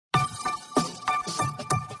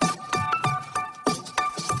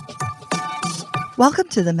Welcome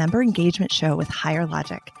to the Member Engagement Show with Higher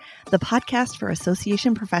Logic, the podcast for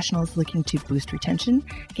association professionals looking to boost retention,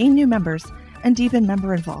 gain new members, and deepen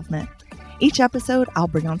member involvement. Each episode, I'll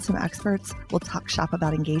bring on some experts, we'll talk shop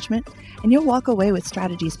about engagement, and you'll walk away with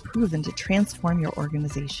strategies proven to transform your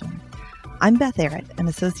organization. I'm Beth Arrett, an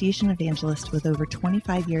association evangelist with over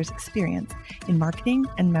 25 years experience in marketing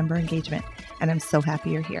and member engagement, and I'm so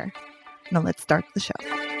happy you're here. Now let's start the show.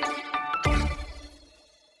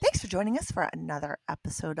 Thanks for joining us for another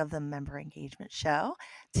episode of the Member Engagement Show.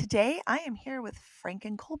 Today, I am here with Frank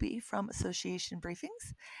and Colby from Association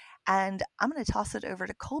Briefings, and I'm going to toss it over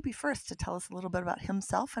to Colby first to tell us a little bit about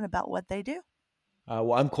himself and about what they do.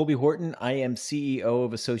 I'm Colby Horton. I am CEO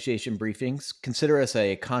of Association Briefings. Consider us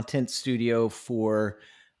a content studio for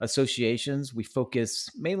associations. We focus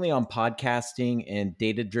mainly on podcasting and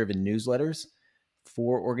data-driven newsletters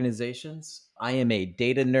for organizations. I am a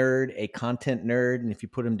data nerd, a content nerd, and if you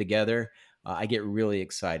put them together, I get really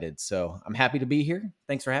excited. So I'm happy to be here.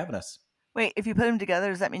 Thanks for having us. Wait, if you put them together,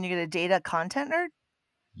 does that mean you get a data content nerd?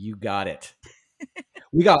 You got it.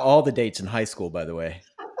 We got all the dates in high school, by the way.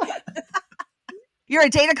 You're a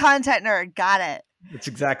data content nerd. Got it. That's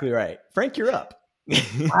exactly right. Frank, you're up.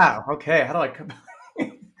 Wow. Okay. How do I come?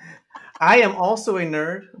 I am also a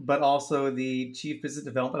nerd, but also the Chief Business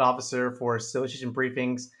Development Officer for Association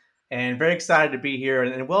Briefings, and very excited to be here.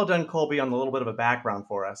 And well done, Colby, on a little bit of a background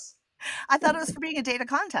for us. I thought it was for being a data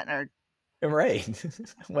content nerd. Right.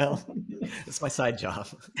 Well, it's my side job.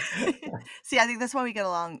 See, I think that's why we get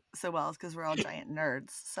along so well, is because we're all giant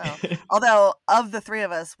nerds. So, although of the three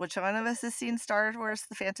of us, which one of us has seen Star Wars: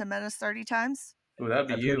 The Phantom Menace 30 times? Ooh,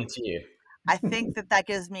 that'd be you. You. I think that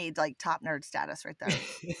gives me like top nerd status right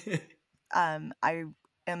there. I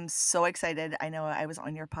am so excited. I know I was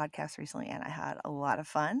on your podcast recently and I had a lot of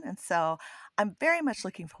fun. And so I'm very much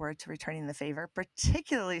looking forward to returning the favor,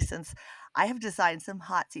 particularly since I have designed some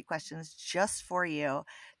hot seat questions just for you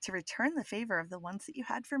to return the favor of the ones that you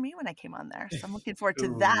had for me when I came on there. So I'm looking forward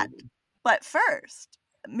to that. But first,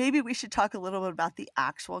 maybe we should talk a little bit about the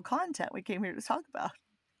actual content we came here to talk about.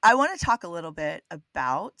 I want to talk a little bit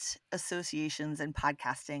about associations and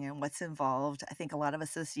podcasting and what's involved. I think a lot of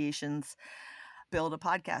associations build a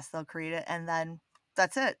podcast, they'll create it, and then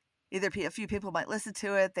that's it. Either a few people might listen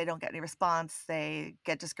to it, they don't get any response, they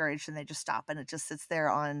get discouraged, and they just stop, and it just sits there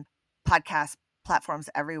on podcast platforms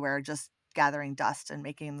everywhere, just gathering dust and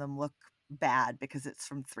making them look bad because it's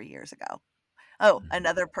from 3 years ago. Oh,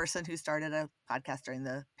 another person who started a podcast during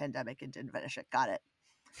the pandemic and didn't finish it. Got it.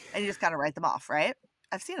 And you just got to write them off, right?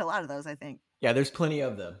 I've seen a lot of those, I think. Yeah, there's plenty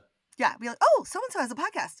of them. Yeah, be like, oh, so-and-so has a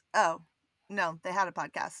podcast. Oh, no, they had a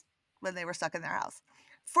podcast when they were stuck in their house.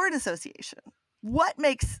 For an association, what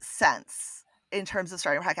makes sense in terms of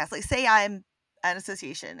starting a podcast? Like, say I'm an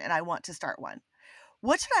association and I want to start one.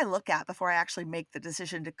 What should I look at before I actually make the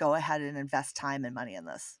decision to go ahead and invest time and money in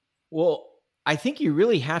this? Well, I think you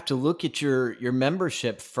really have to look at your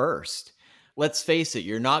membership first. Let's face it,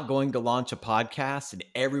 you're not going to launch a podcast and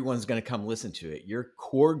everyone's going to come listen to it. Your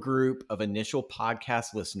core group of initial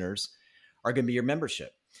podcast listeners are going to be your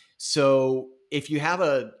membership. So if you have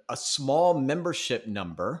a small membership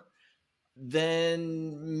number,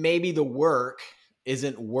 then maybe the work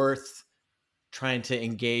isn't worth trying to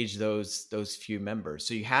engage those few members.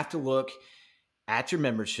 So you have to look at your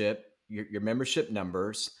membership, your membership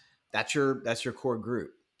numbers. That's your core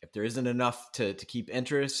group. If there isn't enough to keep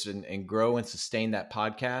interest and grow and sustain that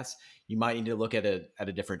podcast, you might need to look at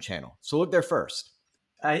a different channel. So look there first.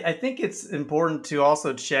 I think it's important to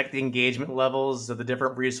also check the engagement levels of the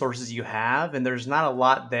different resources you have. And there's not a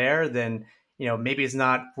lot there, then maybe it's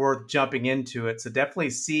not worth jumping into it. So definitely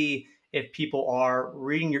see if people are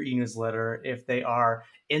reading your e-newsletter, if they are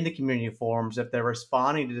in the community forums, if they're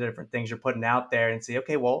responding to different things you're putting out there, and say,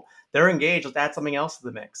 okay, well, they're engaged. Let's add something else to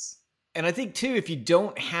the mix. And I think too, if you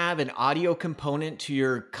don't have an audio component to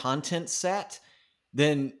your content set,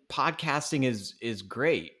 then podcasting is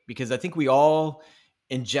great, because I think we all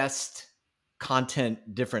ingest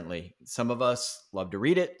content differently. Some of us love to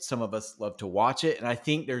read it. Some of us love to watch it. And I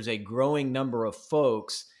think there's a growing number of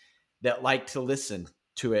folks that like to listen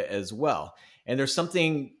to it as well. And there's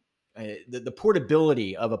something, the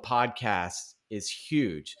portability of a podcast is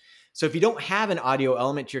huge. So if you don't have an audio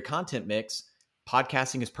element to your content mix,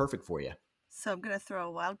 podcasting is perfect for you. So I'm going to throw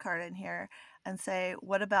a wild card in here and say,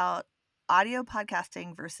 what about audio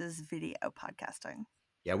podcasting versus video podcasting?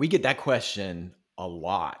 Yeah, we get that question a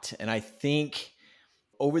lot. And I think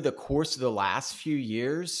over the course of the last few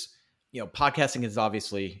years, podcasting has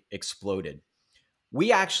obviously exploded.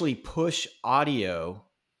 We actually push audio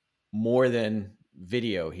more than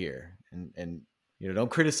video here. And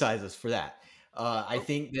don't criticize us for that. I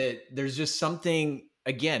think that there's just something,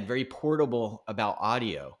 again, very portable about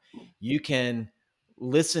audio. You can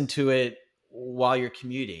listen to it while you're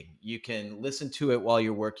commuting. You can listen to it while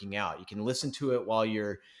you're working out. You can listen to it while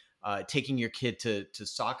you're taking your kid to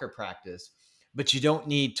soccer practice, but you don't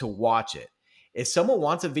need to watch it. If someone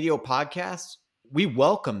wants a video podcast, we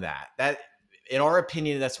welcome that. That, in our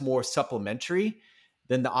opinion, that's more supplementary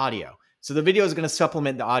than the audio. So the video is going to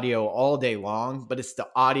supplement the audio all day long, but it's the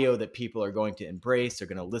audio that people are going to embrace, they're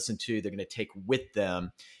going to listen to, they're going to take with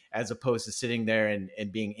them, as opposed to sitting there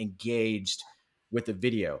and being engaged with the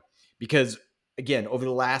video. Because again, over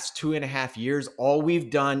the last 2.5 years, all we've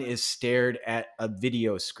done is stared at a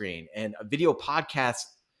video screen, and a video podcast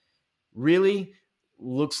really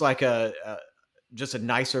looks like just a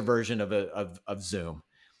nicer version of Zoom.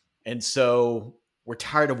 And so we're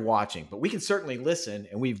tired of watching, but we can certainly listen.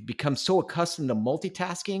 And we've become so accustomed to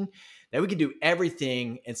multitasking that we can do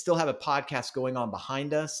everything and still have a podcast going on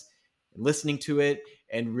behind us and listening to it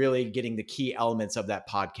and really getting the key elements of that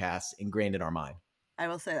podcast ingrained in our mind. I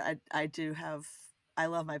will say I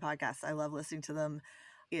love my podcasts. I love listening to them.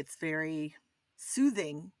 It's very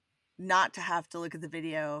soothing not to have to look at the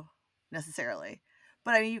video necessarily.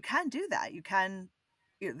 But I mean, you can do that. You can,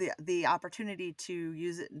 the opportunity to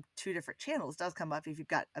use it in two different channels does come up if you've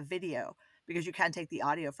got a video, because you can take the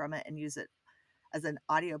audio from it and use it as an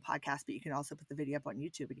audio podcast, but you can also put the video up on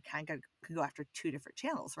YouTube, and you can go after two different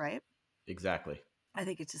channels, right? Exactly. I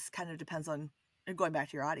think it just kind of depends on, and going back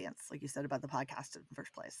to your audience, like you said about the podcast in the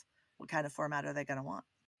first place, what kind of format are they going to want?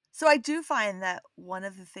 So I do find that one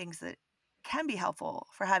of the things that can be helpful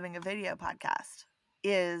for having a video podcast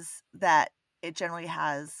is that it generally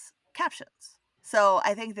has captions. So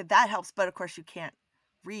I think that helps, but of course you can't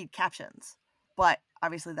read captions. But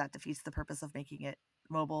obviously that defeats the purpose of making it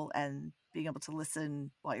mobile and being able to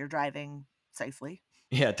listen while you're driving safely.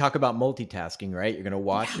 Yeah, talk about multitasking, right? You're going to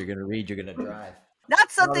watch, you're going to read, you're going to drive.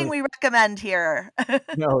 Not something we recommend here.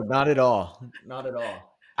 No, not at all. Not at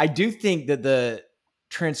all. I do think that the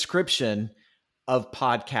transcription of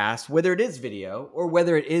podcasts, whether it is video or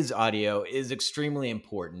whether it is audio, is extremely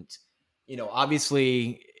important.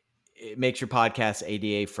 Obviously it makes your podcast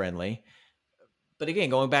ADA friendly. But again,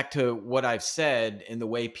 going back to what I've said in the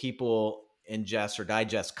way people ingest or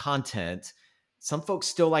digest content, some folks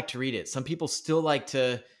still like to read it. Some people still like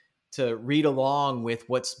to read along with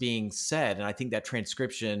what's being said. And I think that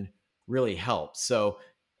transcription really helps. So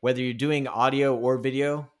whether you're doing audio or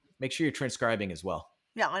video, make sure you're transcribing as well.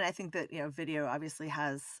 Yeah. And I think that, video obviously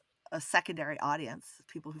has a secondary audience,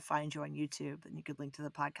 people who find you on YouTube, and you could link to the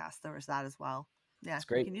podcast. There was that as well. Yeah. That's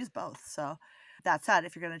great. You can use both. So that said,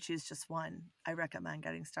 if you're going to choose just one, I recommend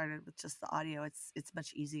getting started with just the audio. It's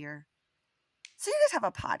much easier. So you guys have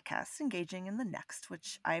a podcast, Engaging in the Next,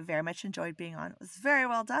 which I very much enjoyed being on. It was very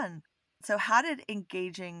well done. So how did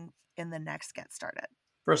Engaging in the Next get started?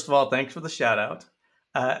 First of all, thanks for the shout out.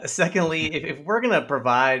 Secondly, if we're going to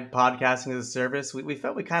provide podcasting as a service, we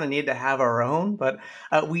felt we kind of need to have our own, but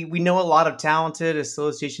we know a lot of talented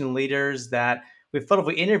association leaders that we felt if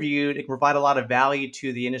we interviewed, it can provide a lot of value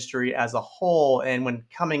to the industry as a whole. And when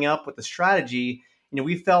coming up with the strategy,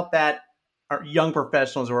 we felt that our young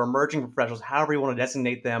professionals or emerging professionals, however you want to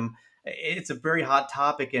designate them, it's a very hot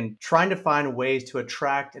topic, and trying to find ways to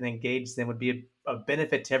attract and engage them would be a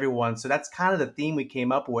benefit to everyone. So that's kind of the theme we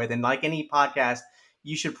came up with. And like any podcast,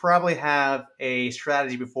 you should probably have a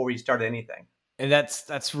strategy before you start anything. And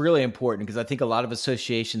that's really important, because I think a lot of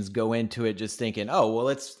associations go into it just thinking, oh, well,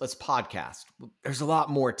 let's podcast. There's a lot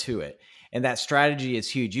more to it. And that strategy is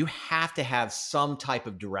huge. You have to have some type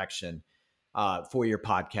of direction for your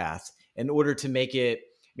podcast in order to make it.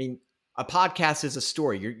 I mean, a podcast is a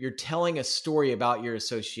story. You're telling a story about your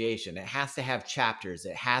association. It has to have chapters.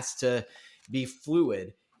 It has to be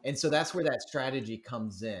fluid. And so that's where that strategy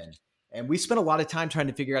comes in. And we spent a lot of time trying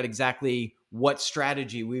to figure out exactly what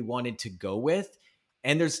strategy we wanted to go with.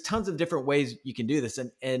 And there's tons of different ways you can do this.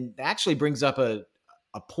 And actually brings up a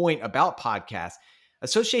point about podcasts.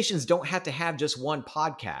 Associations don't have to have just one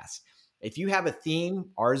podcast. If you have a theme,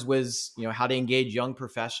 ours was, how to engage young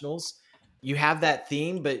professionals. You have that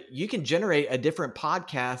theme, but you can generate a different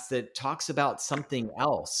podcast that talks about something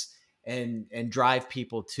else and drive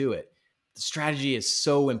people to it. The strategy is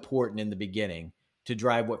so important in the beginning to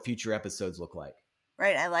drive what future episodes look like.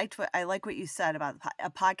 Right. I like what you said about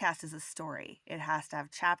a podcast is a story. It has to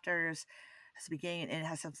have chapters, has to begin, and it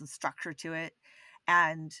has to have some structure to it.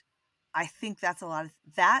 And I think that's a lot of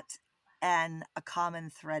that, and a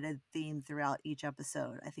common threaded theme throughout each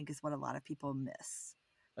episode, I think, is what a lot of people miss.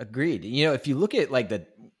 Agreed. If you look at like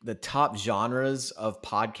the top genres of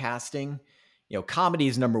podcasting, comedy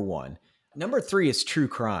is number one. Number three is true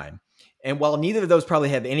crime. And while neither of those probably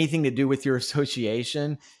have anything to do with your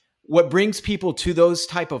association, what brings people to those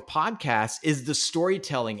type of podcasts is the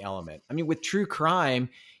storytelling element. I mean, with true crime,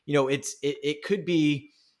 it could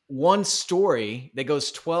be one story that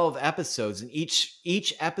goes 12 episodes, and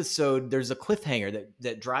each episode there's a cliffhanger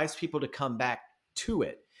that drives people to come back to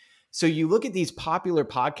it. So you look at these popular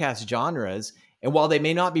podcast genres, and while they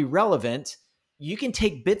may not be relevant, you can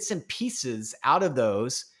take bits and pieces out of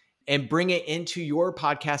those and bring it into your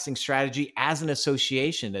podcasting strategy as an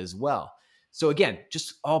association as well. So again,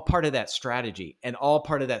 just all part of that strategy and all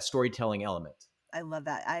part of that storytelling element. I love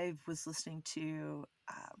that. I was listening to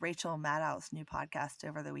Rachel Maddow's new podcast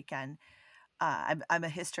over the weekend. I'm a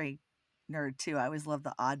history nerd too. I always love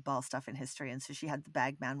the oddball stuff in history. And so she had the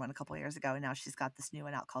Bagman one a couple of years ago, and now she's got this new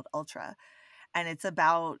one out called Ultra. And it's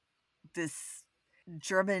about this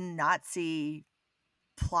German Nazi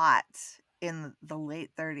plot in the late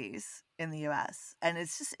 30s in the US. And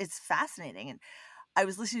it's fascinating. And I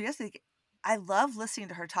was listening yesterday. I love listening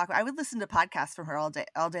to her talk. I would listen to podcasts from her all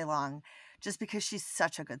day long, just because she's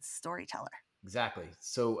such a good storyteller. Exactly.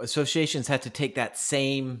 So associations had to take that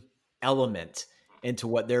same element into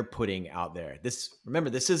what they're putting out there. Remember,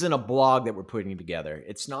 this isn't a blog that we're putting together.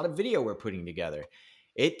 It's not a video we're putting together.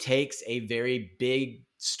 It takes a very big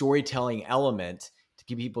storytelling element to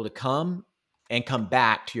get people to come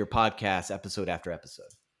back to your podcast episode after episode.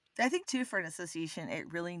 I think too, for an association,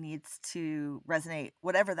 it really needs to resonate.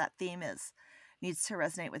 Whatever that theme is, needs to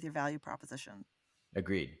resonate with your value proposition.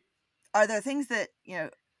 Agreed. Are there things that,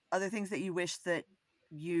 other things that you wish that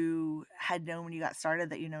you had known when you got started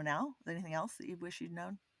that you know now? Anything else that you wish you'd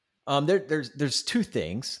known? There's two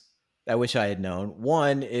things I wish I had known.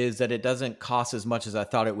 One is that it doesn't cost as much as I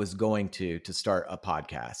thought it was going to start a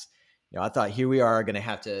podcast. I thought, here we are going to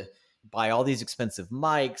have to buy all these expensive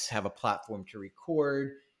mics, have a platform to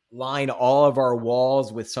record, line all of our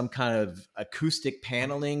walls with some kind of acoustic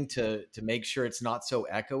paneling to make sure it's not so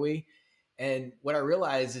echoey. And what I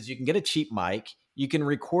realized is you can get a cheap mic, you can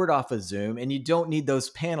record off of Zoom, and you don't need those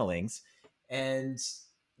panelings. And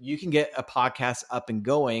you can get a podcast up and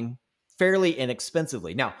going fairly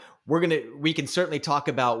inexpensively. Now, we can certainly talk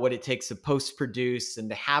about what it takes to post-produce and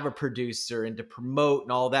to have a producer and to promote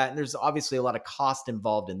and all that. And there's obviously a lot of cost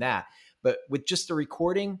involved in that. But with just the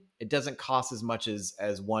recording, it doesn't cost as much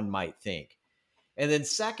as one might think. And then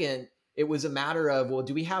second, it was a matter of, well,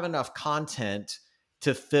 do we have enough content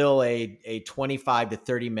to fill a 25 to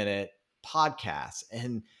 30 minute podcast?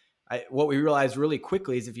 And what we realized really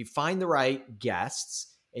quickly is if you find the right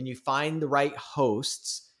guests and you find the right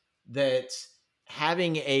hosts, that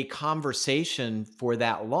having a conversation for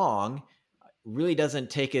that long really doesn't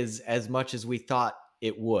take as much as we thought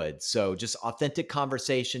it would. So just authentic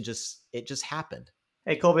conversation, it just happened.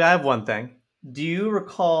 Hey, Colby, I have one thing. Do you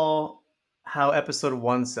recall how episode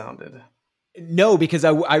 1 sounded? No, because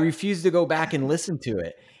I refuse to go back and listen to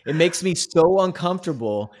it. It makes me so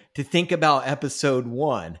uncomfortable to think about episode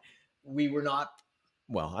 1. We were not,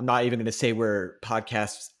 well, I'm not even going to say we're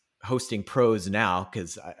podcast hosting pros now,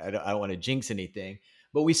 because I don't want to jinx anything,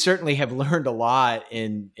 but we certainly have learned a lot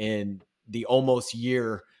in the almost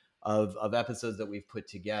year of episodes that we've put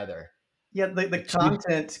together. Yeah, the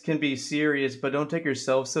content can be serious, but don't take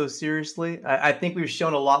yourself so seriously. I think we've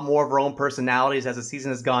shown a lot more of our own personalities as the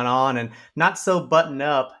season has gone on, and not so buttoned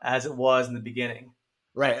up as it was in the beginning.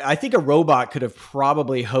 Right. I think a robot could have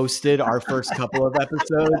probably hosted our first couple of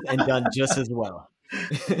episodes and done just as well.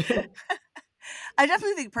 I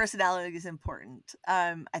definitely think personality is important.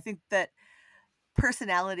 I think that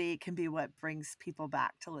personality can be what brings people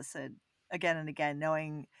back to listen again and again,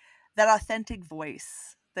 knowing that authentic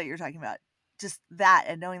voice that you're talking about, just that,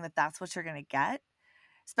 and knowing that that's what you're going to get,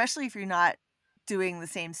 especially if you're not doing the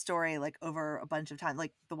same story like over a bunch of time.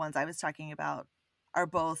 Like the ones I was talking about are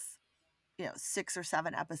both, 6 or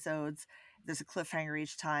 7 episodes. There's a cliffhanger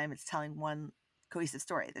each time. It's telling one cohesive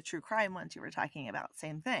story. The true crime ones you were talking about,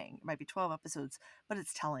 same thing. It might be 12 episodes, but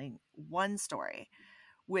it's telling one story.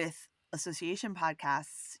 With association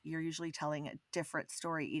podcasts, you're usually telling a different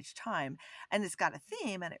story each time, and it's got a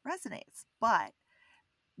theme and it resonates. But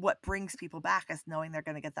what brings people back is knowing they're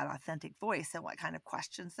going to get that authentic voice and what kind of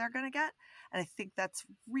questions they're going to get. And I think that's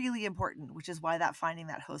really important, which is why finding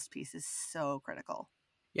that host piece is so critical.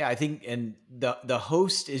 Yeah, I think, and the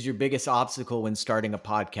host is your biggest obstacle when starting a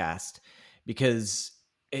podcast, because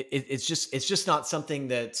it's just not something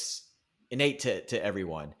that's innate to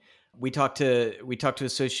everyone. We talk to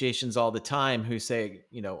associations all the time who say,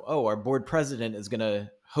 oh, our board president is going to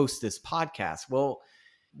host this podcast. Well,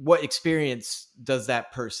 what experience does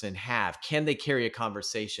that person have? Can they carry a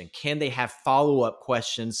conversation? Can they have follow-up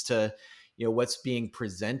questions to, what's being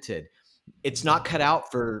presented? It's not cut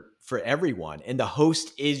out for for everyone. And the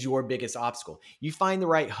host is your biggest obstacle. You find the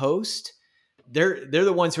right host, they're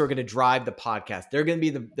the ones who are going to drive the podcast. They're going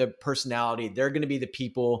to be the personality. They're going to be the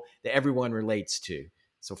people that everyone relates to.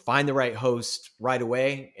 So find the right host right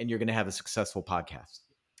away, and you're going to have a successful podcast.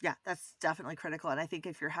 Yeah, that's definitely critical. And I think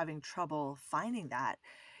if you're having trouble finding that,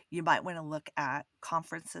 you might want to look at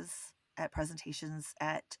conferences, at presentations,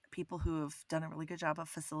 at people who have done a really good job of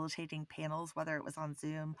facilitating panels, whether it was on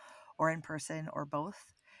Zoom or in person or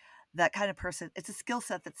both. That kind of person, it's a skill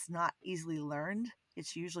set that's not easily learned.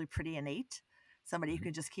 It's usually pretty innate. Somebody who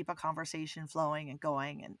can just keep a conversation flowing and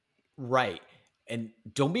going. And right. And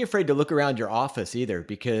don't be afraid to look around your office either,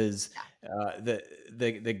 because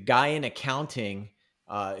the guy in accounting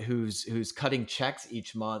who's cutting checks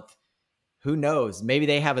each month, who knows? Maybe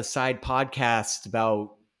they have a side podcast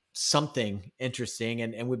about something interesting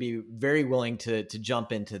and would be very willing to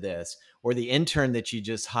jump into this. Or the intern that you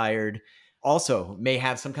just hired also may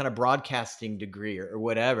have some kind of broadcasting degree or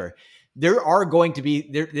whatever. There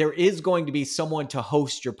is going to be someone to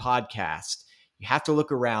host your podcast. You have to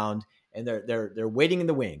look around, and they're waiting in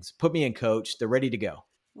the wings. Put me in, coach. They're ready to go.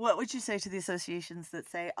 what would you say to the associations that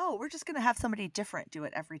say, oh, we're just going to have somebody different do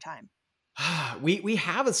it every time? We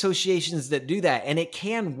have associations that do that, and it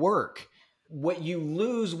can work. What you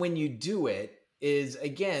lose when you do it is,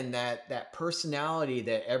 again, that personality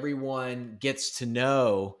that everyone gets to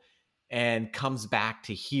know and comes back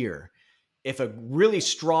to hear. If a really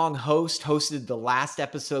strong host hosted the last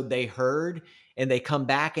episode they heard and they come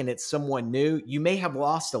back and it's someone new, you may have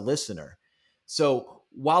lost a listener. So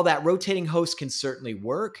while that rotating host can certainly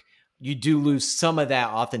work, you do lose some of that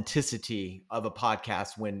authenticity of a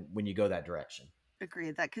podcast when you go that direction.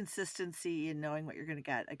 Agreed. That consistency and knowing what you're going to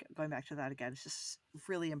get, going back to that again, is just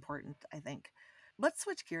really important, I think. Let's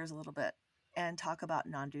switch gears a little bit and talk about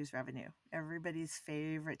non-dues revenue. Everybody's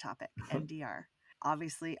favorite topic, NDR.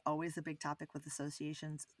 Obviously, always a big topic with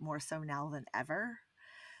associations, more so now than ever.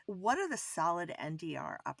 What are the solid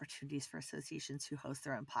NDR opportunities for associations who host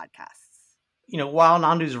their own podcasts? While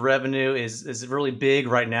non-dues revenue is really big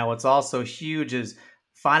right now, what's also huge is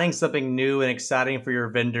finding something new and exciting for your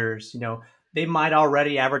vendors. They might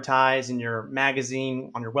already advertise in your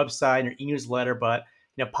magazine, on your website, in your e-newsletter, but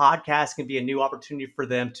podcasts can be a new opportunity for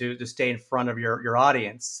them to stay in front of your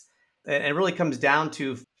audience. And it really comes down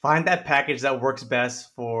to find that package that works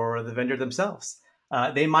best for the vendor themselves.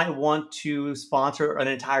 They might want to sponsor an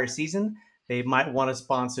entire season. They might want to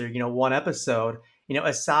sponsor, one episode.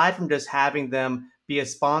 Aside from just having them be a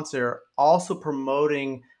sponsor, also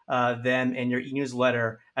promoting them in your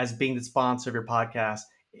e-newsletter as being the sponsor of your podcast,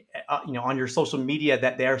 on your social media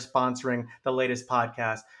that they're sponsoring the latest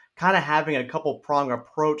podcast, kind of having a couple prong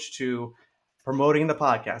approach to promoting the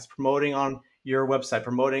podcast, promoting on your website,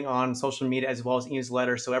 promoting on social media, as well as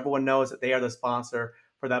e-newsletter. So everyone knows that they are the sponsor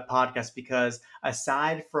for that podcast, because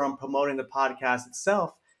aside from promoting the podcast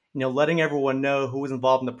itself, letting everyone know who was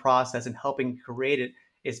involved in the process and helping create it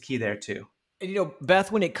is key there too. And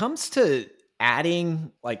Beth, when it comes to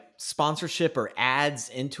adding like sponsorship or ads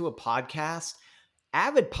into a podcast,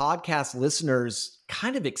 avid podcast listeners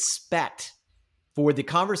kind of expect for the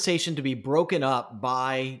conversation to be broken up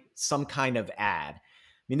by some kind of ad. I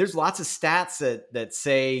mean, there's lots of stats that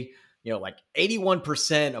say, like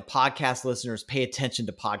 81% of podcast listeners pay attention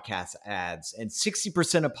to podcast ads, and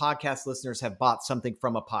 60% of podcast listeners have bought something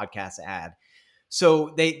from a podcast ad.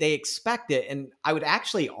 So they expect it. And I would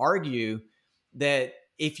actually argue that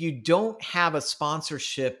if you don't have a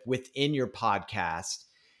sponsorship within your podcast,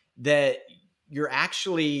 that you're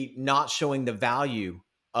actually not showing the value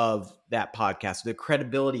of that podcast, the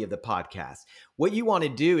credibility of the podcast. What you want to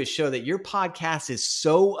do is show that your podcast is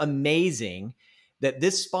so amazing that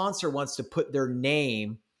this sponsor wants to put their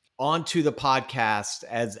name onto the podcast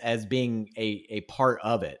as being a part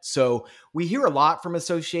of it. So we hear a lot from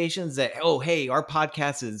associations that, oh, hey, our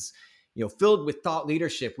podcast is, filled with thought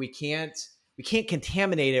leadership. We can't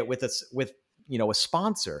contaminate it with a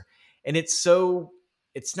sponsor. And it's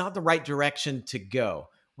not the right direction to go.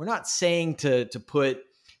 We're not saying to put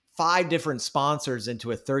 5 different sponsors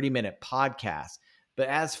into a 30-minute podcast. But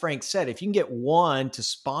as Frank said, if you can get one to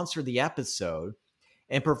sponsor the episode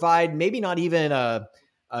and provide maybe not even a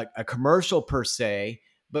commercial per se,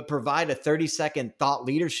 but provide a 30-second thought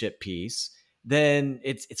leadership piece, then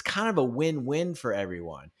it's kind of a win-win for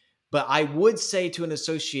everyone. But I would say to an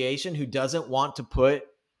association who doesn't want to put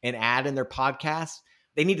an ad in their podcast,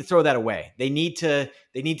 they need to throw that away. They need to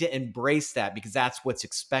embrace that, because that's what's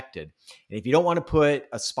expected. And if you don't want to put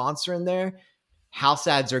a sponsor in there, house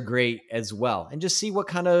ads are great as well. And just see what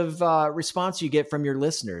kind of response you get from your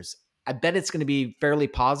listeners. I bet it's going to be fairly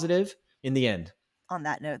positive in the end. On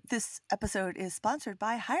that note, this episode is sponsored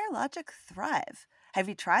by HireLogic Thrive. Have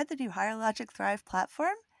you tried the new HireLogic Thrive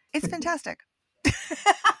platform? It's fantastic.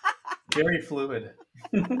 Very fluid.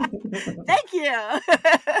 Thank you.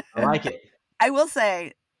 I like it. I will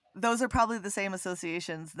say, those are probably the same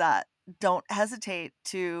associations that don't hesitate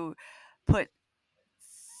to put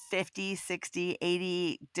 50, 60,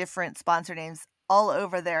 80 different sponsor names all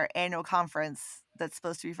over their annual conference that's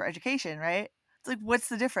supposed to be for education, right? It's like, what's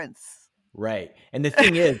the difference? Right. And the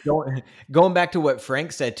thing is, going back to what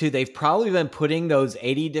Frank said too, they've probably been putting those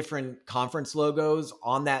 80 different conference logos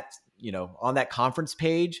on that, on that conference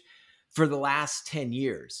page for the last 10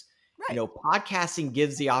 years. Right. Podcasting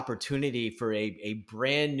gives the opportunity for a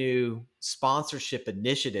brand new sponsorship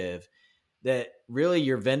initiative that really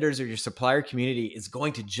your vendors or your supplier community is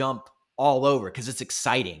going to jump all over because it's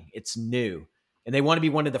exciting, it's new, and they want to be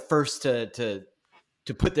one of the first to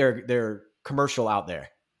put their commercial out there.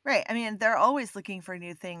 Right. I mean, they're always looking for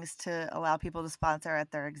new things to allow people to sponsor at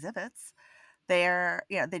their exhibits. They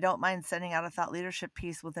don't mind sending out a thought leadership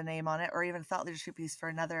piece with a name on it, or even a thought leadership piece for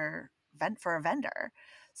another for a vendor.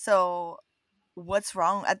 So what's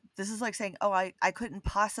wrong? This is like saying, oh, I couldn't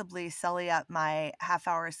possibly sully up my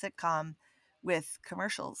half-hour sitcom with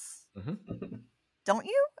commercials. Mm-hmm. Don't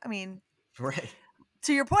you? I mean, right.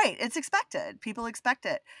 To your point, it's expected. People expect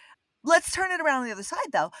it. Let's turn it around on the other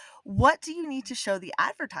side, though. What do you need to show the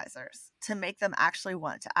advertisers to make them actually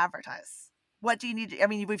want to advertise? What do you need to, I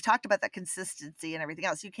mean, we've talked about that consistency and everything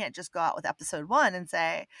else. You can't just go out with episode 1 and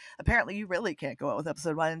say, apparently you really can't go out with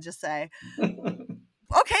episode 1 and just say,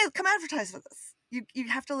 okay, come advertise with us. You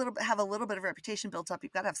have to have a little bit of reputation built up.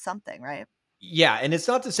 You've got to have something, right? Yeah. And it's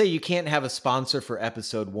not to say you can't have a sponsor for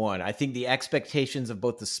episode 1. I think the expectations of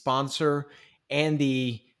both the sponsor and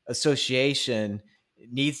the association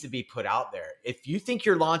needs to be put out there. If you think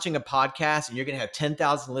you're launching a podcast and you're going to have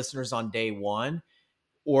 10,000 listeners on day 1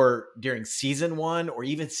 or during season 1 or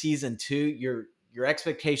even season 2, your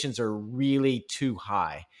expectations are really too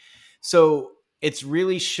high. So it's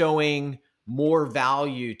really showing more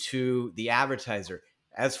value to the advertiser.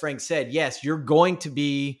 As Frank said, yes, you're going to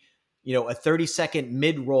be, a 30-second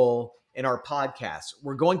mid-roll in our podcast.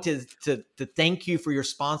 We're going to thank you for your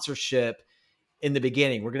sponsorship in the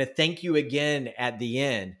beginning. We're going to thank you again at the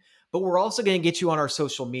end, but we're also going to get you on our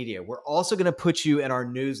social media. We're also going to put you in our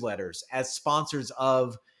newsletters as sponsors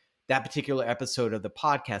of that particular episode of the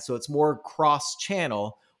podcast. So it's more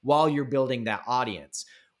cross-channel while you're building that audience.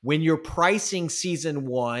 When you're pricing season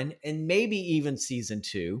 1 and maybe even season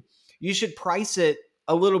 2, you should price it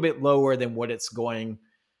a little bit lower than what it's going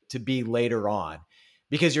to be later on,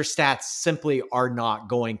 because your stats simply are not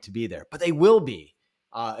going to be there, but they will be.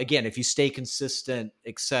 Again, if you stay consistent,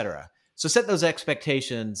 etc. So set those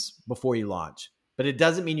expectations before you launch, but it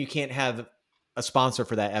doesn't mean you can't have a sponsor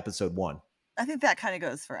for that episode 1. I think that kind of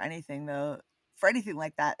goes for anything, though. For anything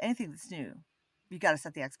like that, anything that's new, you got to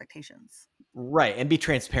set the expectations. Right. And be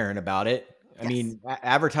transparent about it. Yes. I mean,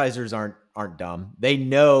 advertisers aren't dumb. They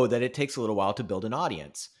know that it takes a little while to build an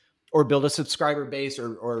audience or build a subscriber base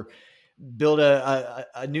or build a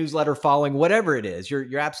newsletter following, whatever it is.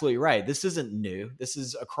 You're absolutely right. This isn't new. This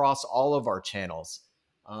is across all of our channels.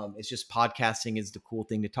 It's just podcasting is the cool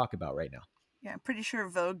thing to talk about right now. Yeah, I'm pretty sure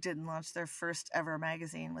Vogue didn't launch their first ever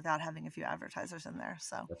magazine without having a few advertisers in there.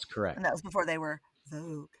 So that's correct. And that was before they were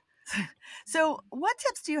Vogue. So what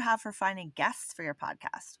tips do you have for finding guests for your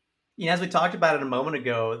podcast? As we talked about it a moment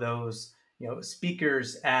ago, those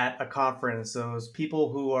speakers at a conference, those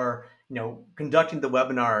people who are conducting the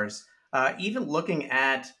webinars, even looking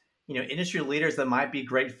at industry leaders that might be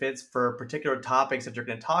great fits for particular topics that you're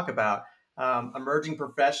going to talk about, emerging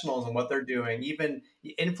professionals and what they're doing, even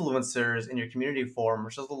influencers in your community forum.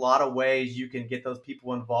 There's just a lot of ways you can get those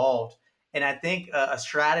people involved. And I think a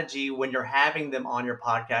strategy when you're having them on your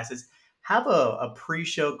podcast is have a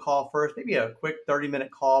pre-show call first, maybe a quick 30-minute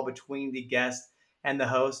call between the guest and the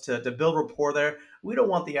host to build rapport there. We don't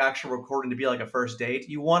want the actual recording to be like a first date.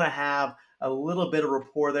 You want to have a little bit of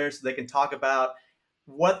rapport there so they can talk about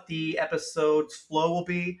what the episode's flow will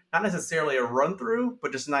be. Not necessarily a run through,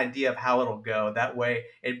 but just an idea of how it'll go. That way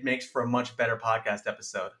it makes for a much better podcast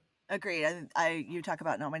episode. Agreed. You talk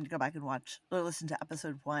about not wanting to go back and watch or listen to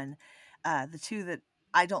episode 1. The two that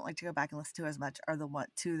I don't like to go back and listen to as much are the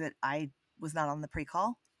two that I was not on the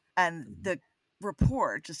pre-call, and the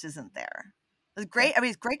rapport just isn't there. It's great. I mean,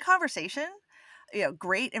 it's great conversation,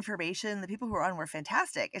 great information. The people who were on were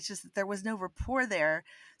fantastic. It's just that there was no rapport there.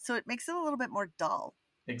 So it makes it a little bit more dull.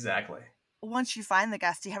 Exactly. Once you find the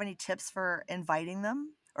guests, do you have any tips for inviting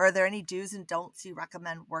them? Or are there any do's and don'ts you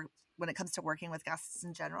recommend when it comes to working with guests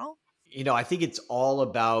in general? I think it's all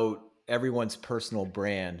about everyone's personal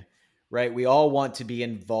brand. right? We all want to be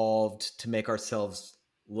involved to make ourselves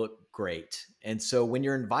look great. And so when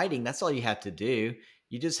you're inviting, that's all you have to do.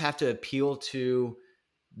 You just have to appeal to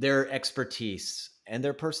their expertise and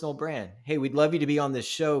their personal brand. Hey, we'd love you to be on this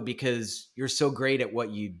show because you're so great at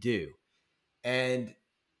what you do. And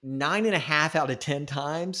 9.5 out of 10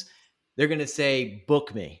 times, they're going to say,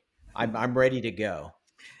 book me. I'm ready to go.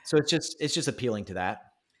 So it's just appealing to that.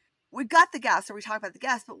 We've got the guests, or we talk about the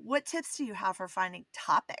guests, but what tips do you have for finding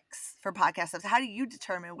topics for podcasts? How do you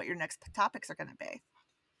determine what your next topics are going to be?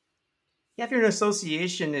 Yeah, if you're an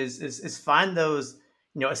association, is find those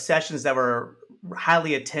sessions that were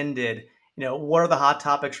highly attended. What are the hot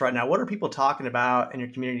topics right now? What are people talking about in your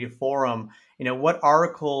community forum? What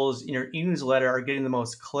articles in your newsletter are getting the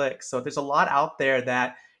most clicks? So there's a lot out there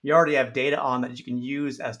that you already have data on that you can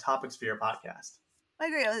use as topics for your podcast. I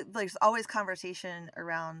agree. Like, there's always conversation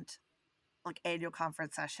around like annual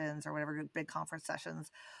conference sessions or whatever, big conference sessions.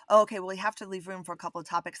 Oh, okay, well, we have to leave room for a couple of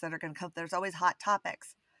topics that are going to come. There's always hot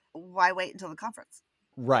topics. Why wait until the conference?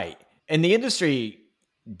 Right. And the industry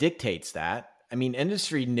dictates that. I mean,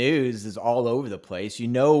 industry news is all over the place. You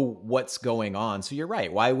know what's going on. So you're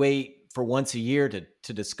right. Why wait for once a year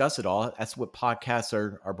to discuss it all? That's what podcasts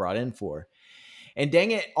are brought in for. And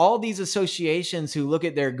dang it, all these associations who look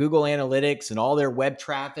at their Google Analytics and all their web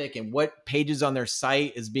traffic and what pages on their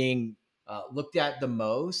site is being looked at the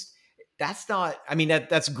most, that's not, I mean,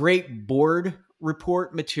 that's great board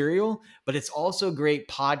report material, but it's also great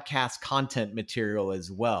podcast content material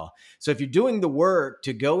as well. So if you're doing the work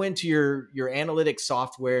to go into your analytics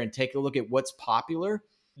software and take a look at what's popular,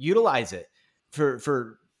 utilize it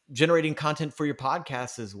for generating content for your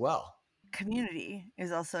podcast as well. Community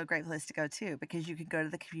is also a great place to go too, because you can go to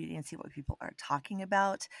the community and see what people are talking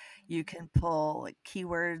about. You can pull like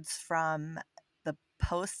keywords from the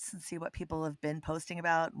posts and see what people have been posting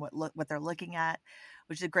about, what they're looking at,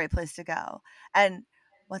 which is a great place to go. And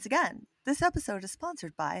once again, this episode is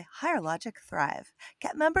sponsored by Higher Logic Thrive.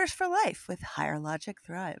 Get members for life with Higher Logic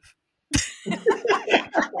Thrive.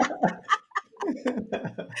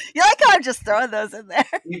 You like how I'm just throwing those in there?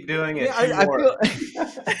 Keep doing it. Yeah,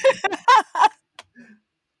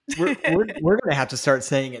 we're going to have to start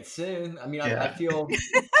saying it soon. I mean, I feel.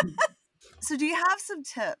 So do you have some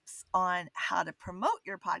tips on how to promote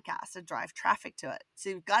your podcast and drive traffic to it? So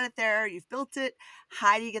you've got it there, you've built it.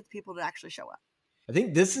 How do you get the people to actually show up? I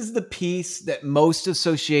think this is the piece that most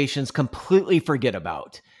associations completely forget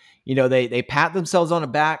about. They pat themselves on the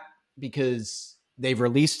back because they've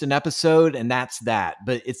released an episode and that's that.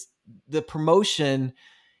 But it's the promotion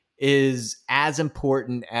is as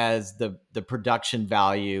important as the production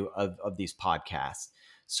value of these podcasts.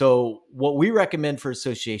 So what we recommend for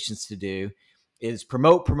associations to do is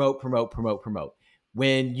promote.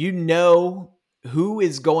 When you know who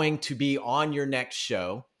is going to be on your next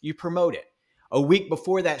show, you promote it. A week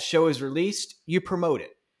before that show is released, you promote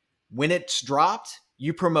it. When it's dropped,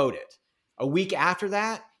 you promote it. A week after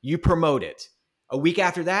that, you promote it. A week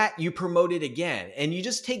after that, you promote it again. And you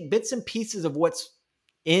just take bits and pieces of what's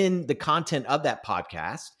in the content of that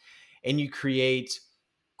podcast and you create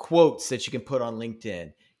quotes that you can put on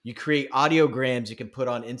LinkedIn. You create audiograms you can put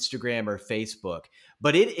on Instagram or Facebook.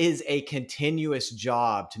 But it is a continuous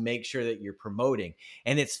job to make sure that you're promoting.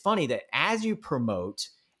 And it's funny that as you promote,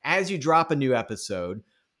 as you drop a new episode,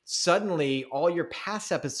 suddenly all your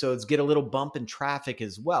past episodes get a little bump in traffic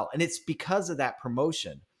as well. And it's because of that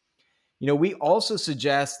promotion. We also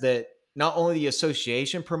suggest that not only the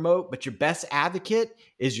association promote, but your best advocate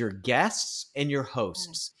is your guests and your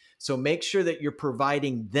hosts. So make sure that you're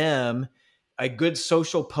providing them a good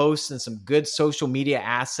social post and some good social media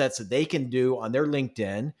assets that they can do on their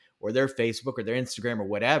LinkedIn or their Facebook or their Instagram or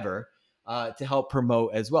whatever to help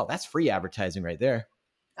promote as well. That's free advertising right there.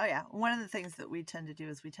 Oh yeah. One of the things that we tend to do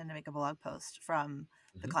is we tend to make a blog post from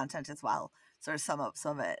the content as well. Sort of sum up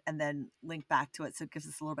some of it and then link back to it. So it gives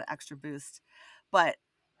us a little bit extra boost. But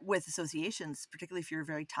with associations, particularly if you're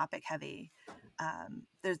very topic heavy,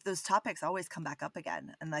 there's those topics always come back up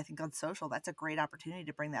again. And I think on social, that's a great opportunity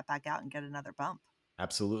to bring that back out and get another bump.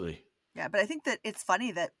 Absolutely. Yeah. But I think that it's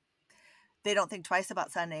funny that they don't think twice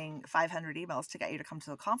about sending 500 emails to get you to come to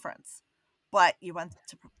the conference. But you want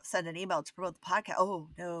to send an email to promote the podcast. Oh,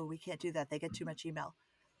 no, we can't do that. They get too much email.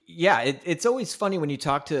 Yeah, it's always funny when you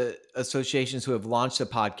talk to associations who have launched a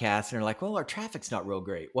podcast and are like, well, our traffic's not real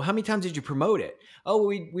great. Well, how many times did you promote it? Oh,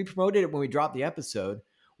 we promoted it when we dropped the episode.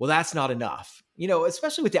 Well, that's not enough.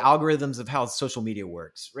 Especially with the algorithms of how social media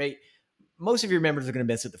works, right? Most of your members are going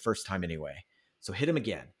to miss it the first time anyway. So hit them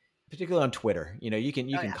again, particularly on Twitter. You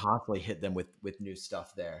can constantly hit them with new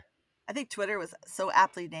stuff there. I think Twitter was so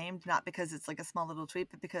aptly named, not because it's like a small little tweet,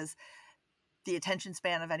 but because the attention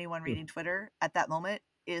span of anyone reading Twitter at that moment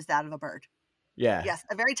is that of a bird. Yeah. Yes,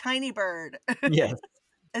 a very tiny bird. Yes.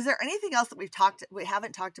 Is there anything else that we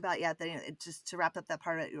haven't talked about yet, that just to wrap up that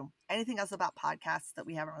part of it, anything else about podcasts that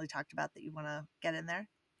we haven't really talked about that you want to get in there?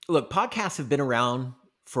 Look, podcasts have been around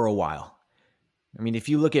for a while. I mean, if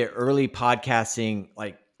you look at early podcasting,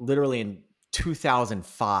 like literally in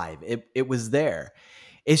 2005, it was there.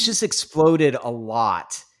 It's just exploded a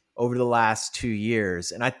lot over the last 2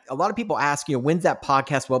 years. And a lot of people ask, when's that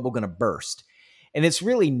podcast bubble going to burst? And it's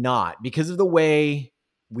really not, because of the way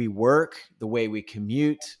we work, the way we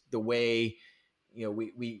commute, the way,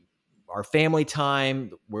 we our family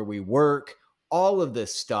time, where we work, all of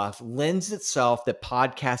this stuff lends itself that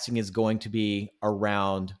podcasting is going to be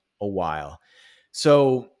around a while.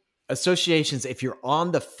 So associations, if you're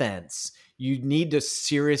on the fence, you need to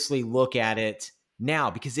seriously look at it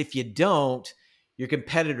now, because if you don't, your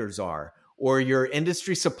competitors are, or your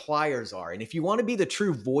industry suppliers are. And if you want to be the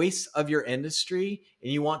true voice of your industry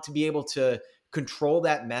and you want to be able to control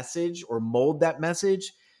that message or mold that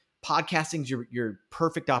message, podcasting's your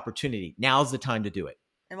perfect opportunity. Now's the time to do it.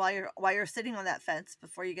 And while you're sitting on that fence,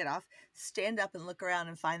 before you get off, stand up and look around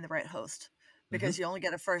and find the right host, because you only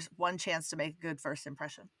get one chance to make a good first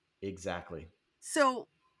impression. Exactly. So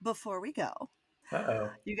before we go,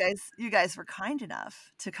 you guys were kind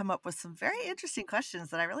enough to come up with some very interesting questions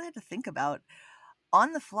that I really had to think about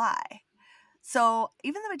on the fly. So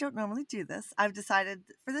even though I don't normally do this, I've decided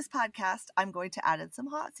for this podcast, I'm going to add in some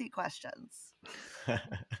hot seat questions.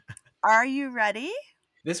 Are you ready?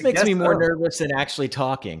 This makes me more nervous than actually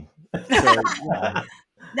talking. So, yeah.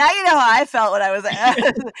 Now you know how I felt when I was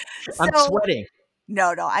I'm sweating.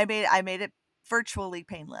 No, I made it virtually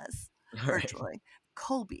painless. Virtually. Right.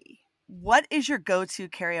 Colby, what is your go-to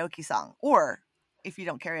karaoke song? Or if you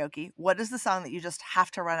don't karaoke, what is the song that you just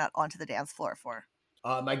have to run out onto the dance floor for?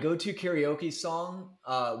 My go-to karaoke song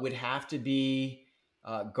would have to be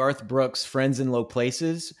Garth Brooks' Friends in Low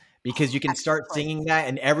Places, because you can start singing that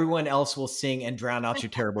and everyone else will sing and drown out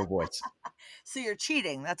your terrible voice. So you're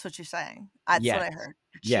cheating. That's what you're saying. That's what I heard.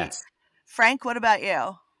 Yes. Frank, what about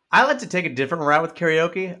you? I like to take a different route with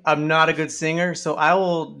karaoke. I'm not a good singer, so I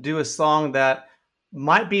will do a song that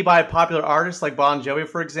might be by a popular artist like Bon Jovi,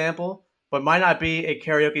 for example, but might not be a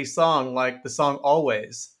karaoke song like the song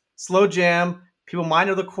Always. Slow jam. People might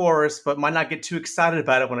know the chorus, but might not get too excited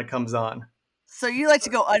about it when it comes on. So you like to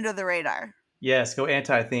go under the radar? Yes, go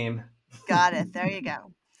anti-theme. Got it. There you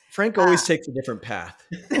go. Frank always takes a different path.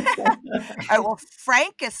 All right, well,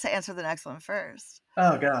 Frank gets to answer the next one first.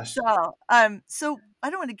 Oh gosh. So I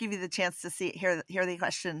don't want to give you the chance to hear the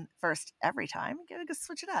question first every time. Just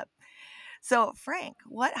switch it up. So Frank,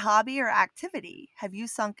 what hobby or activity have you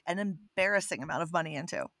sunk an embarrassing amount of money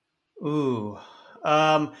into? Ooh,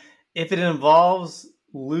 if it involves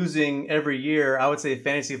losing every year, I would say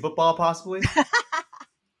fantasy football, possibly.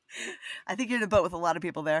 I think you're in a boat with a lot of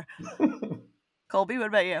people there. Colby, what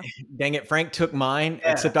about you? Dang it, Frank took mine,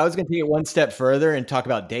 except I was going to take it one step further and talk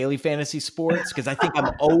about daily fantasy sports, because I think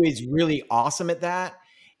I'm always really awesome at that.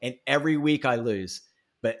 And every week I lose,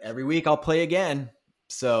 but every week I'll play again.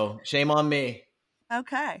 So shame on me.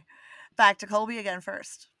 Okay. Back to Colby again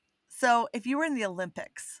first. So if you were in the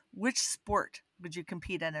Olympics, which sport would you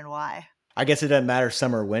compete in and why? I guess it doesn't matter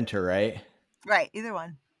summer or winter, right? Right. Either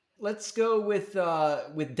one. Let's go with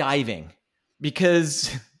diving,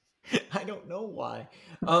 because I don't know why.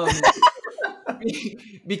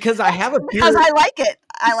 Because I have a fear. Because I like it.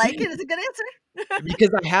 I like it. It's a good answer.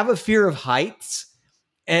 Because I have a fear of heights,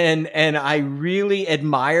 and I really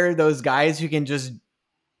admire those guys who can just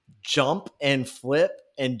jump and flip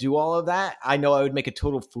and do all of that. I know I would make a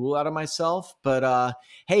total fool out of myself, but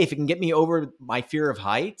hey, if it can get me over my fear of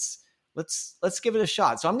heights, let's give it a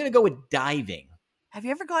shot. So I'm going to go with diving. Have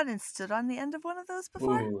you ever gone and stood on the end of one of those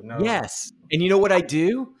before? Ooh, no. Yes. And you know what I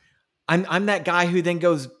do? I'm that guy who then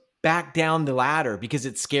goes back down the ladder because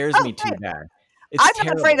it scares me too bad. I'm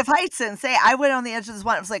not afraid of heights, and say I went on the edge of this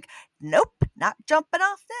one. I was like, nope, not jumping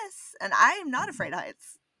off this. And I am not afraid of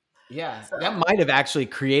heights. Yeah, so that might have actually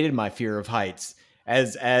created my fear of heights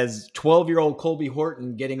as 12-year-old Colby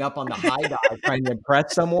Horton getting up on the high dive trying to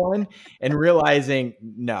impress someone and realizing,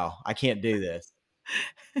 no, I can't do this.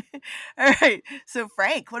 All right. So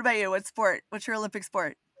Frank, what about you? What sport? What's your Olympic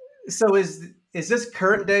sport? So is this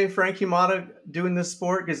current day Frank Humata doing this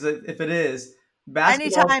sport? Because if it is,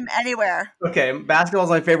 basketball. Anytime, anywhere. Okay, basketball is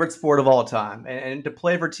my favorite sport of all time, and to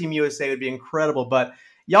play for Team USA would be incredible. But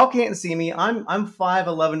y'all can't see me. I'm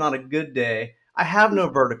 5'11" on a good day. I have no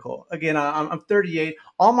vertical. Again, I'm 38.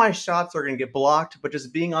 All my shots are going to get blocked, but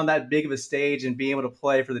just being on that big of a stage and being able to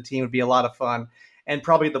play for the team would be a lot of fun, and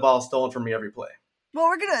probably get the ball stolen from me every play. Well,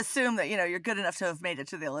 we're going to assume that, you're good enough to have made it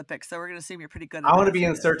to the Olympics. So we're going to assume you're pretty good. I want to be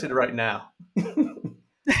inserted right now.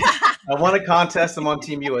 I want a contest. I'm on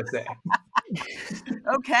Team USA.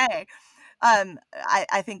 Okay.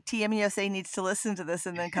 I think Team USA needs to listen to this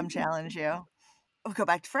and then come challenge you. We'll go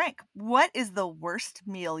back to Frank. What is the worst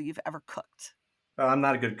meal you've ever cooked? I'm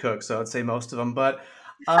not a good cook, so I'd say most of them. But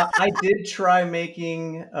I did try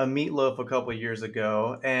making a meatloaf a couple of years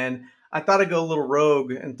ago, and I thought I'd go a little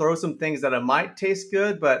rogue and throw some things that it might taste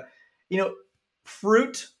good. But,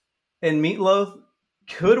 fruit and meatloaf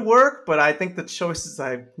could work, but I think the choices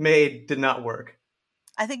I made did not work.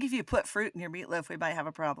 I think if you put fruit in your meatloaf, we might have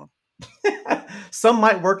a problem. Some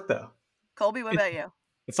might work, though. Colby, what about you?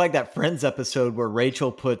 It's like that Friends episode where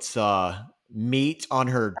Rachel puts meat on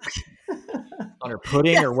her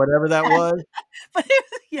pudding or whatever that was.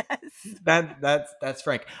 Yes. That's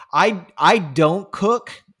Frank. I don't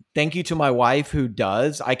cook. Thank you to my wife who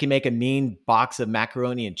does. I can make a mean box of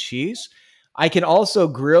macaroni and cheese. I can also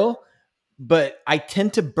grill, but I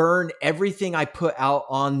tend to burn everything I put out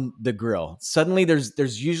on the grill. Suddenly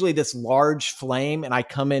there's usually this large flame, and I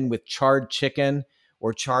come in with charred chicken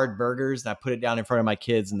or charred burgers, and I put it down in front of my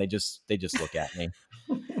kids, and they just look at me.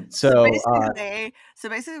 So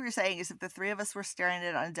basically what you're saying is if the three of us were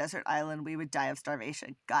stranded on a desert island, we would die of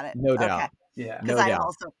starvation. Got it. No doubt. Okay. Yeah. Because I'm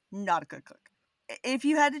also not a good cook. If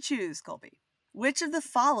you had to choose, Colby, which of the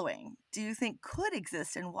following do you think could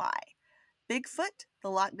exist and why? Bigfoot, the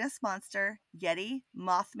Loch Ness Monster, Yeti,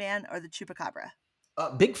 Mothman, or the Chupacabra?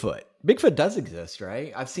 Bigfoot. Bigfoot does exist,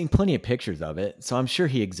 right? I've seen plenty of pictures of it, so I'm sure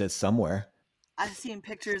he exists somewhere. I've seen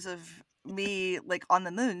pictures of me like on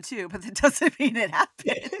the moon too, but that doesn't mean it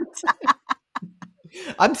happened.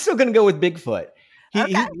 I'm still going to go with Bigfoot.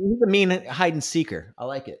 Okay. He's a mean hide and seeker. I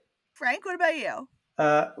like it. Frank, what about you?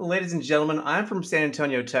 Ladies and gentlemen, I'm from San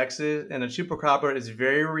Antonio, Texas, and a chupacabra is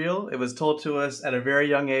very real. It was told to us at a very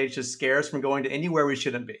young age to scare us from going to anywhere we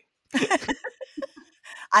shouldn't be.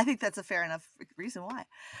 I think that's a fair enough reason why.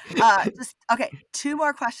 Okay, 2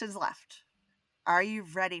 more questions left. Are you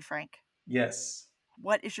ready, Frank? Yes.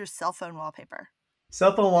 What is your cell phone wallpaper?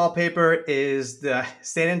 Cell phone wallpaper is the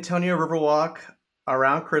San Antonio Riverwalk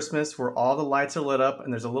around Christmas where all the lights are lit up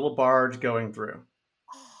and there's a little barge going through.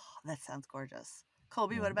 Oh, that sounds gorgeous.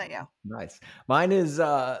 Colby, what about you? Nice. Mine is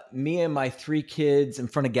me and my 3 kids in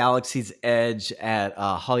front of Galaxy's Edge at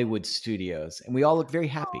Hollywood Studios, and we all look very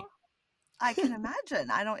happy. I can imagine.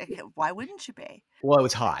 Why wouldn't you be? Well, it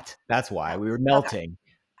was hot. That's why. We were melting. Okay.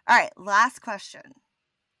 All right, last question.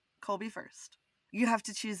 Colby first. You have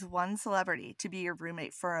to choose one celebrity to be your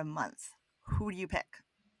roommate for a month. Who do you pick?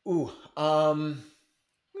 Ooh, I'm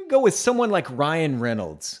gonna go with someone like Ryan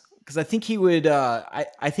Reynolds because I think he would.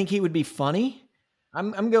 I think he would be funny.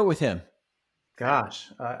 I'm gonna go with him.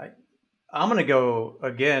 Gosh, I'm gonna go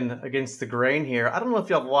again against the grain here. I don't know if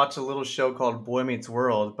y'all watched a little show called Boy Meets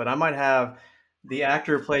World, but I might have the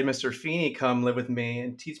actor who played Mr. Feeney come live with me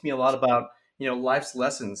and teach me a lot about life's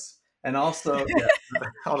lessons. And also,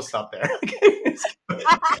 I'll just stop there.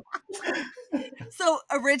 So,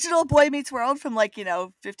 original Boy Meets World from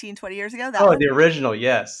 15, 20 years ago? The original,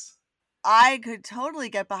 yes. I could totally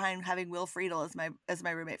get behind having Will Friedle as my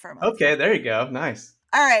roommate for a month. Okay, there you go. Nice.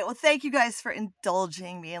 All right. Well, thank you guys for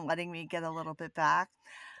indulging me and letting me get a little bit back.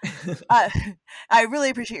 I really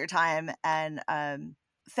appreciate your time, and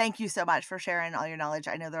thank you so much for sharing all your knowledge.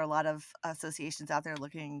 I know there are a lot of associations out there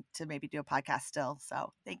looking to maybe do a podcast still.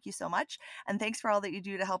 So thank you so much. And thanks for all that you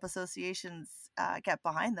do to help associations get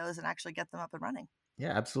behind those and actually get them up and running.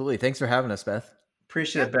 Yeah, absolutely. Thanks for having us, Beth.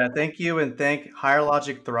 Appreciate it, Beth. Thank you. And thank Higher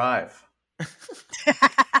Logic Thrive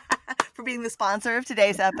for being the sponsor of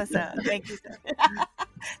today's episode. Thank you, sir.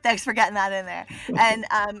 Thanks for getting that in there. And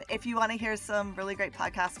if you want to hear some really great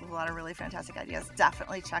podcasts with a lot of really fantastic ideas,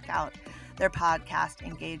 definitely check out their podcast,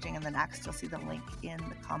 Engaging in the Next. You'll see the link in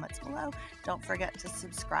the comments below. Don't forget to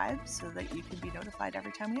subscribe so that you can be notified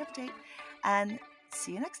every time we update. And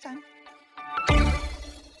see you next time.